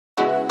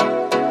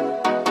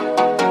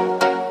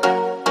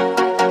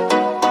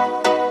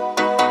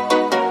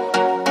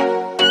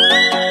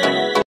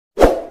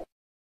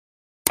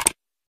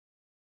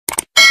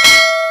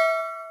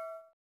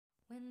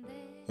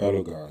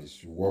Hello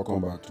guys,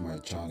 welcome back to my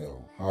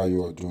channel. How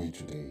you are doing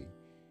today?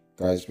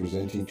 Guys,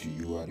 presenting to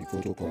you are the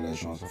photo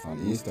collections of an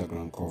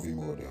Instagram curvy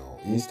model,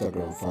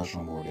 Instagram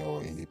fashion model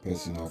in the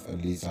person of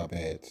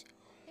Elizabeth.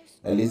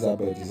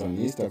 Elizabeth is an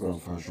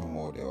Instagram fashion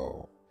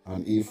model,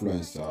 an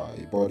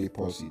influencer, a body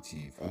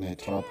positive, an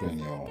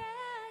entrepreneur.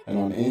 And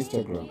on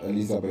Instagram,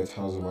 Elizabeth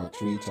has over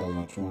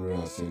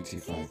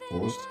 3,275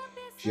 posts.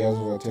 She has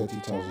over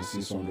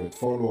 30,600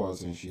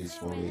 followers and she is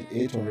following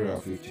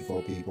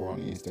 854 people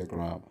on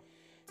Instagram.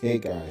 Hey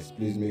guys,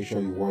 please make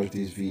sure you watch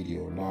this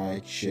video,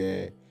 like,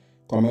 share,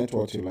 comment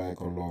what you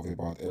like or love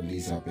about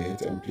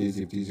Elizabeth, and please,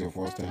 if this is your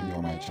first time here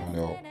on my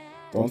channel,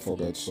 don't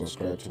forget to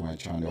subscribe to my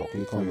channel.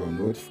 Click on your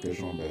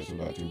notification bell so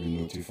that you'll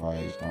be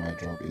notified each time I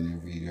drop a new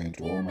video. And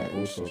to all my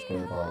old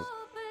subscribers,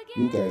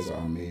 you guys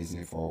are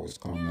amazing for always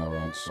coming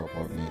around to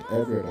support me.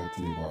 Every other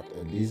thing about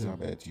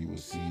Elizabeth you will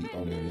see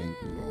on the link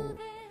below.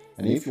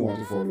 And if you want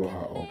to follow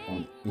her up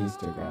on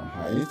Instagram,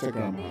 her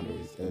Instagram handle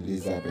is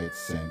Elizabeth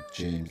St.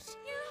 James.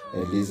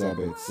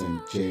 Elizabeth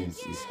St. James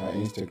is her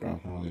Instagram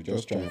handle.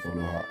 Just try and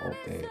follow her up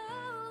there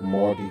for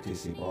more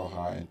details about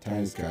her. And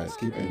thanks guys,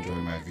 keep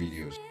enjoying my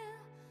videos.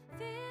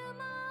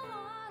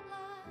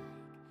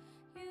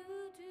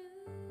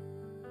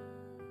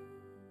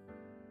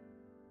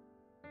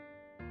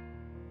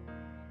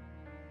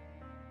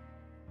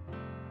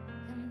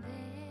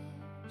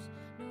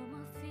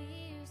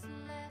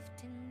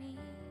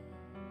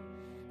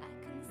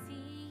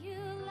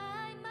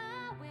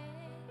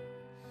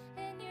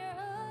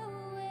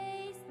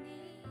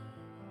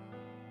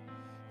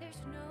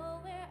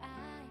 Nowhere